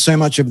weakness when so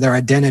much of their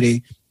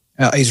identity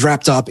is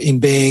wrapped up in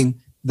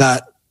being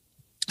that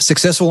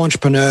successful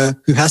entrepreneur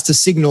who has to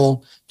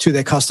signal to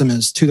their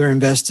customers, to their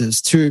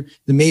investors, to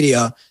the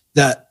media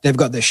that they've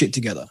got their shit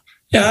together?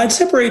 Yeah, I'd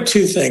separate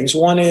 2 things.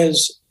 One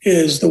is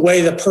the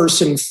way the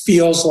person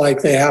feels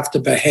like they have to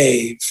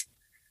behave,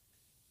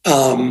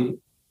 and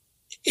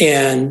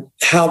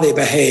how they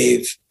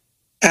behave,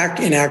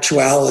 act in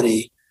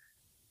actuality,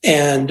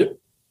 and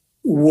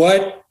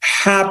what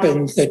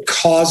happened that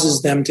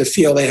causes them to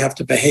feel they have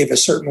to behave a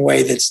certain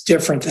way that's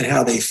different than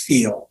how they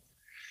feel.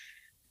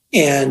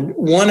 And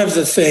one of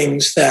the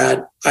things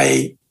that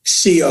I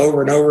see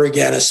over and over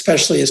again,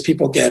 especially as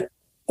people get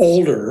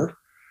older,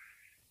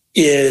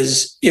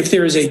 is if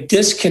there is a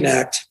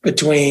disconnect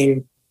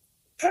between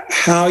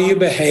how you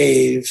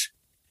behave,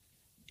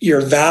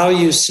 your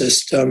value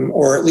system,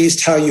 or at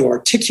least how you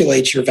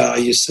articulate your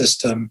value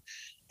system,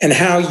 and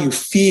how you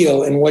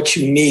feel and what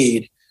you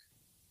need,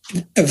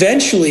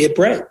 eventually it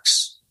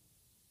breaks.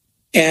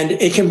 And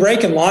it can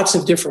break in lots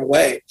of different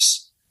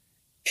ways.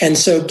 And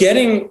so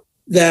getting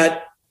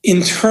that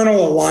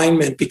internal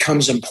alignment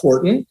becomes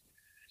important.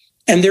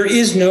 And there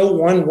is no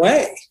one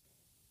way,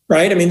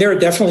 right? I mean, there are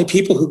definitely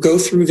people who go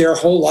through their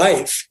whole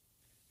life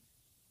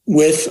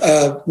with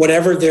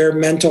whatever their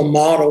mental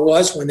model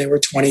was when they were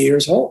 20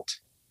 years old.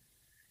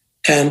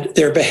 And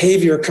their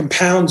behavior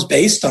compounds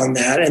based on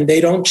that, and they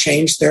don't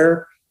change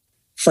their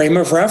frame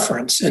of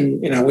reference.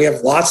 And, we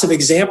have lots of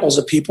examples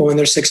of people in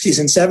their 60s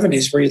and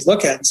 70s where you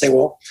look at it and say,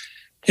 well,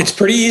 it's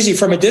pretty easy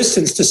from a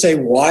distance to say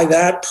why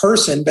that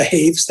person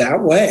behaves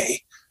that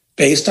way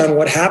based on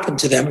what happened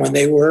to them when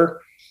they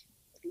were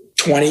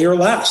 20 or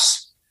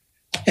less.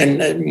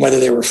 And whether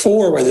they were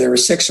 4, whether they were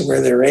 6, or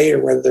whether they were 8,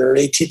 or whether they're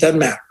 18, doesn't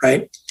matter,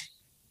 right?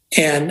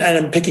 And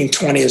I'm picking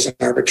 20 as an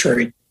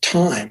arbitrary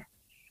time.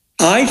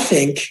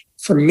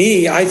 For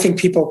me, I think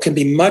people can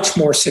be much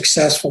more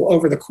successful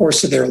over the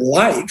course of their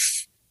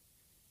life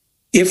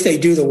if they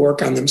do the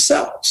work on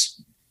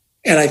themselves.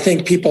 And I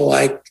think people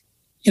like,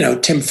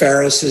 Tim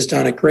Ferriss has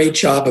done a great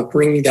job of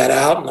bringing that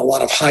out, and a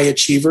lot of high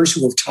achievers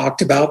who have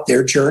talked about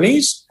their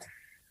journeys.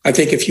 I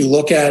think if you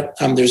look at,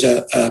 there's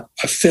a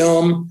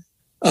film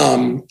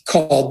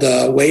called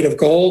The Weight of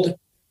Gold,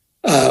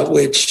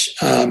 which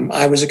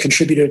I was a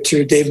contributor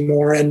to. Dave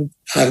Morin,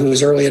 who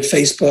was early at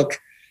Facebook,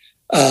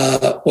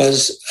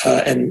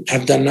 and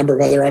have done a number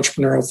of other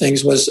entrepreneurial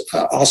things, was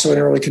also an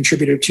early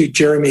contributor to.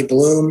 Jeremy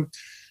Bloom,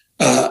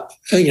 a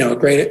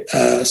great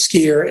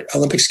skier,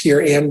 Olympic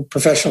skier and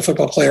professional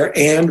football player,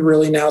 and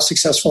really now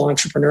successful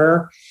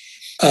entrepreneur,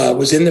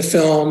 was in the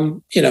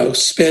film.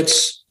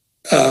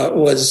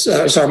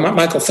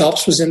 Michael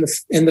Phelps was in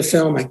the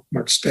film.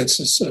 Mark Spitz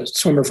is a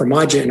swimmer from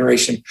my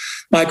generation.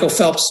 Michael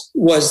Phelps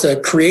was the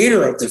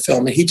creator of the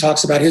film, and he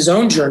talks about his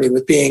own journey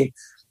with being,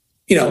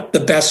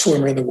 the best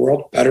swimmer in the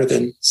world, better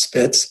than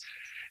Spitz,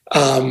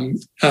 who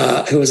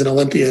was an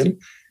Olympian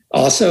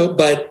also,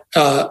 but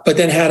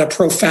then had a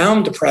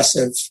profound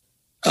depressive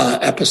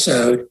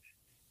episode.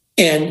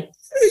 And,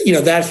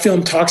 that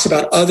film talks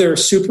about other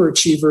super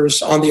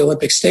achievers on the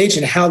Olympic stage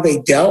and how they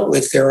dealt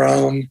with their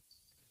own,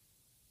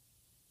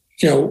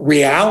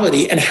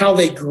 reality and how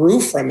they grew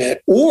from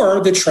it,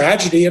 or the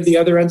tragedy of the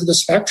other end of the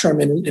spectrum.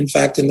 And in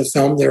fact, in the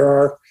film, there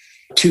are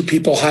 2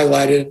 people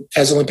highlighted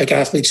as Olympic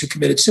athletes who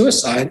committed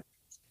suicide.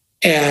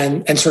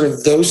 And sort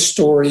of those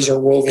stories are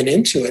woven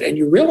into it. And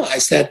you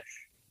realize that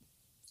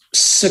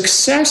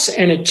success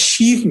and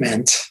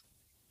achievement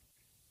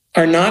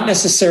are not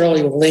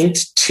necessarily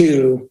linked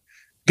to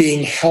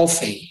being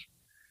healthy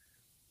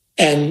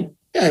and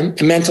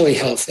mentally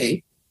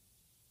healthy.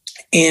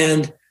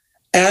 And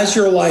as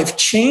your life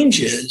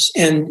changes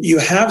and you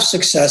have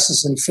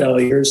successes and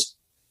failures,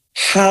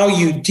 how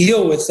you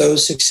deal with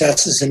those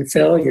successes and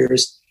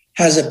failures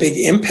has a big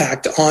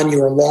impact on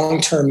your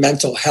long-term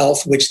mental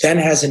health, which then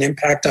has an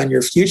impact on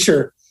your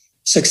future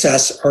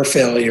success or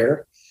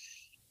failure.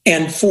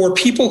 And for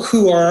people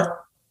who are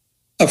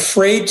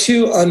afraid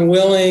to,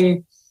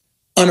 unwilling,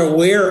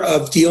 unaware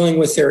of dealing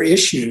with their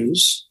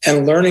issues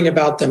and learning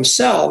about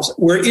themselves,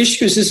 where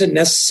issues isn't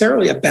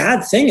necessarily a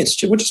bad thing.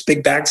 We're just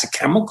big bags of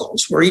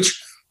chemicals. We're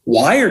each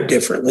wired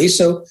differently.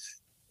 So,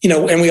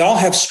 and we all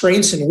have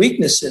strengths and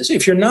weaknesses.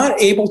 If you're not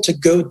able to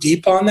go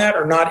deep on that,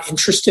 or not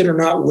interested, or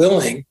not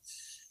willing,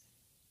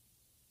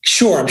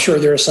 sure, I'm sure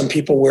there are some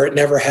people where it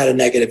never had a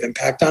negative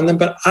impact on them,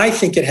 but I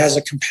think it has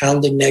a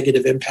compounding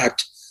negative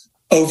impact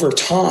over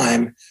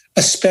time,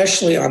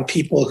 especially on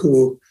people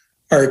who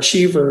are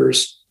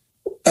achievers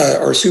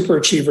or super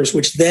achievers,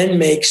 which then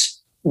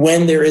makes,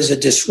 when there is a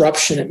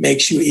disruption, it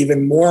makes you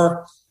even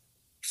more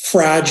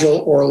fragile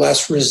or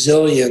less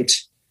resilient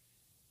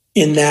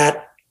in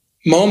that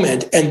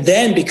moment. And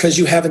then because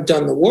you haven't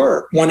done the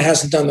work, one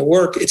hasn't done the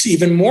work, it's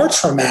even more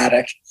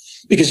traumatic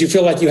because you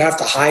feel like you have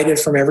to hide it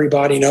from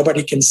everybody.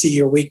 Nobody can see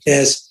your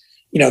weakness.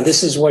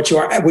 This is what you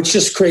are, which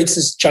just creates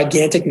this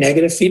gigantic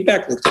negative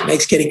feedback loop that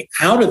makes getting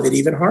out of it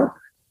even harder.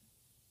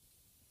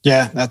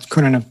 Yeah, that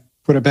couldn't have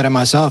put it better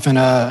myself.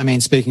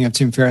 And speaking of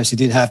Tim Ferriss, he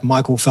did have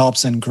Michael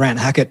Phelps and Grant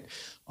Hackett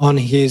on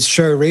his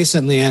show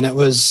recently, and it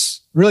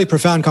was really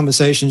profound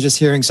conversation just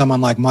hearing someone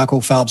like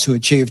Michael Phelps, who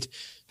achieved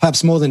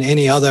perhaps more than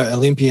any other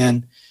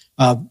Olympian,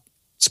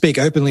 speak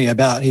openly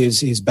about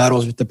his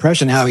battles with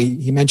depression. How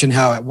he mentioned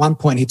how at one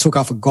point he took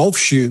off a golf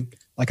shoe,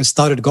 like a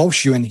studded golf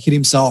shoe, and hit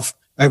himself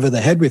over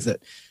the head with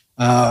it.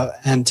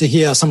 And to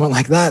hear someone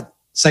like that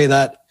say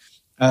that,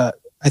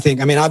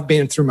 I've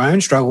been through my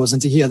own struggles,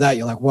 and to hear that,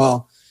 you're like,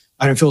 well,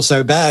 I don't feel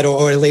so bad,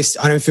 or at least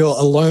I don't feel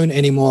alone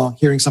anymore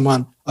hearing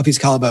someone of his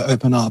caliber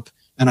open up.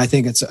 And I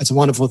think it's a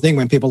wonderful thing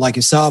when people like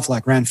yourself,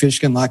 like Rand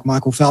Fishkin, like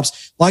Michael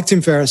Phelps, like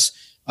Tim Ferriss,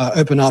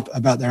 open up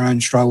about their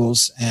own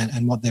struggles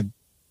and what they've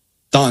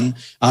done.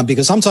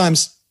 Because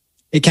sometimes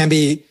it can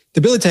be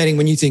debilitating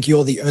when you think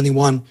you're the only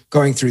one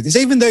going through this,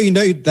 even though you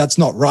know that's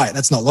not right,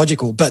 that's not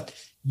logical. But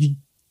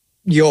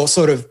your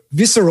sort of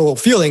visceral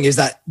feeling is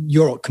that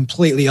you're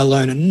completely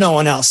alone and no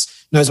one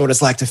else knows what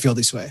it's like to feel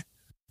this way.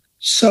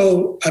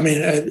 So,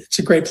 it's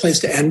a great place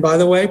to end, by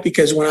the way,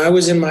 because when I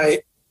was in my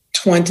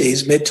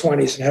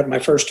mid-20s, and had my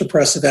first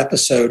depressive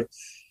episode,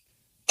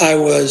 I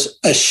was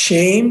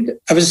ashamed.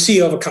 I was a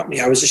CEO of a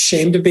company. I was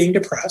ashamed of being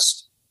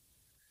depressed.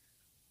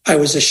 I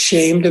was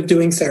ashamed of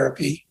doing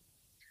therapy.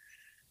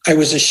 I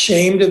was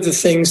ashamed of the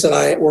things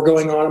that were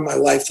going on in my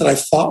life that I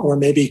thought were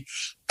maybe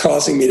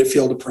causing me to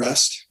feel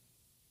depressed.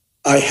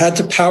 I had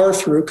to power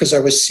through because I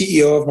was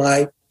CEO of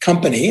my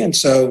company. And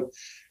so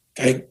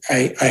I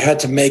had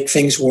to make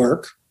things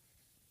work.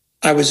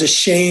 I was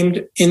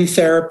ashamed in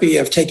therapy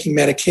of taking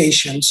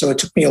medication. So it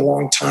took me a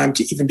long time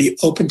to even be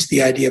open to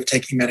the idea of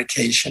taking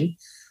medication.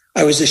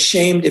 I was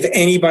ashamed if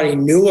anybody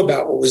knew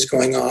about what was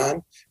going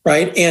on,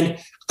 right? And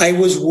I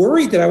was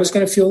worried that I was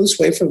going to feel this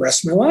way for the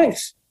rest of my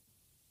life.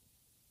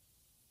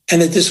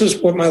 And that this was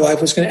what my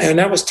life was going to, and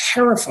that was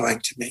terrifying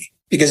to me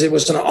because it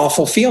was an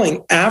awful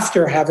feeling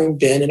after having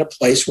been in a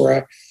place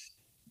where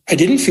I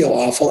didn't feel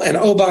awful. And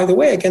oh, by the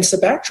way, against the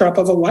backdrop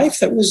of a life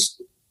that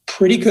was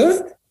pretty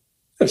good.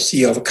 I was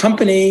CEO of a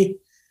company.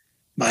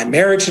 My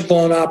marriage had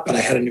blown up, but I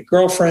had a new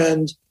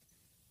girlfriend.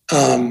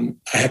 I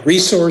had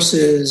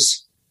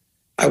resources.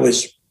 I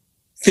was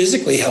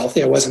physically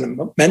healthy. I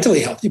wasn't mentally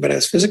healthy, but I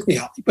was physically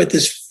healthy. But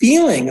this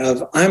feeling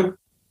of I'm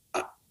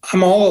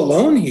all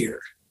alone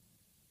here.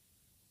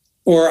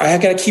 Or I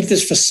got to keep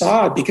this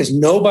facade because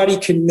nobody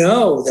can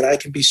know that I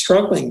can be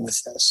struggling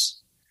with this.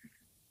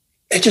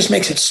 It just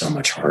makes it so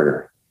much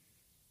harder.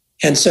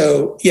 And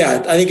so,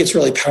 yeah, I think it's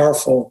really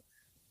powerful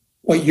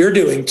what you're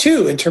doing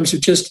too, in terms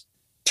of just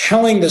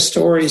telling the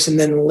stories and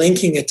then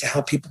linking it to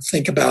how people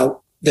think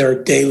about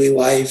their daily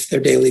life, their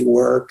daily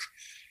work,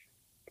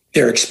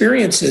 their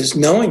experiences,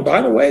 knowing,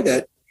 by the way,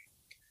 that,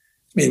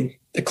 I mean,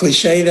 the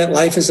cliche that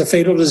life is a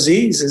fatal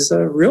disease is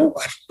a real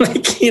one.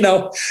 Like, and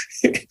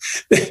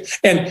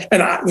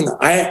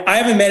I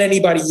haven't met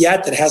anybody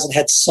yet that hasn't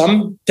had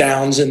some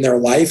downs in their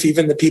life.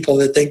 Even the people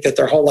that think that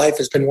their whole life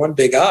has been one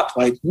big up,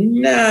 like,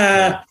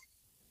 nah,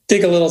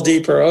 dig a little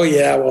deeper. Oh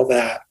yeah, well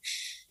that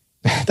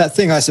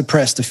thing I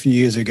suppressed a few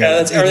years ago.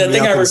 Yeah, or that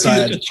thing I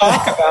refuse to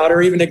talk about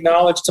or even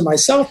acknowledge to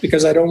myself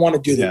because I don't want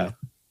to do that. Yeah.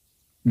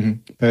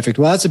 Mm-hmm. Perfect.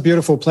 Well, that's a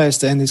beautiful place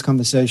to end this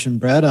conversation,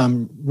 Brad.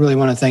 Really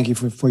want to thank you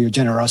for your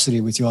generosity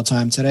with your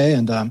time today,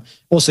 and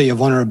also your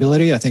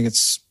vulnerability. I think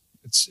it's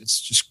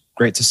just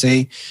great to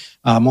see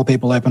more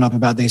people open up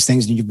about these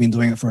things, and you've been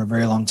doing it for a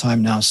very long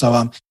time now.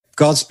 So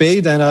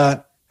Godspeed,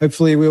 and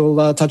hopefully we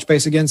will touch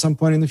base again some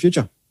point in the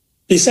future.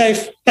 Be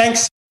safe.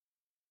 Thanks.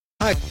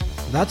 Hi,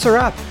 that's a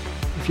wrap.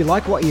 If you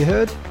like what you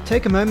heard,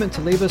 take a moment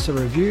to leave us a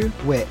review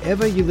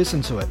wherever you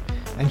listen to it,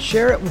 and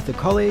share it with a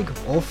colleague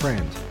or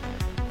friend.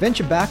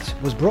 Venture Backed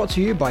was brought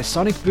to you by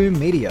Sonic Boom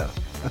Media,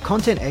 a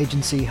content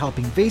agency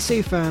helping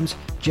VC firms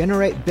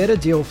generate better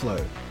deal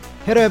flow.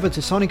 Head over to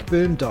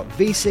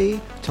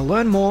sonicboom.vc to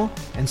learn more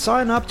and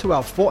sign up to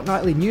our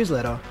fortnightly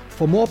newsletter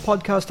for more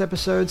podcast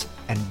episodes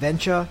and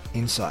venture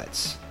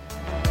insights.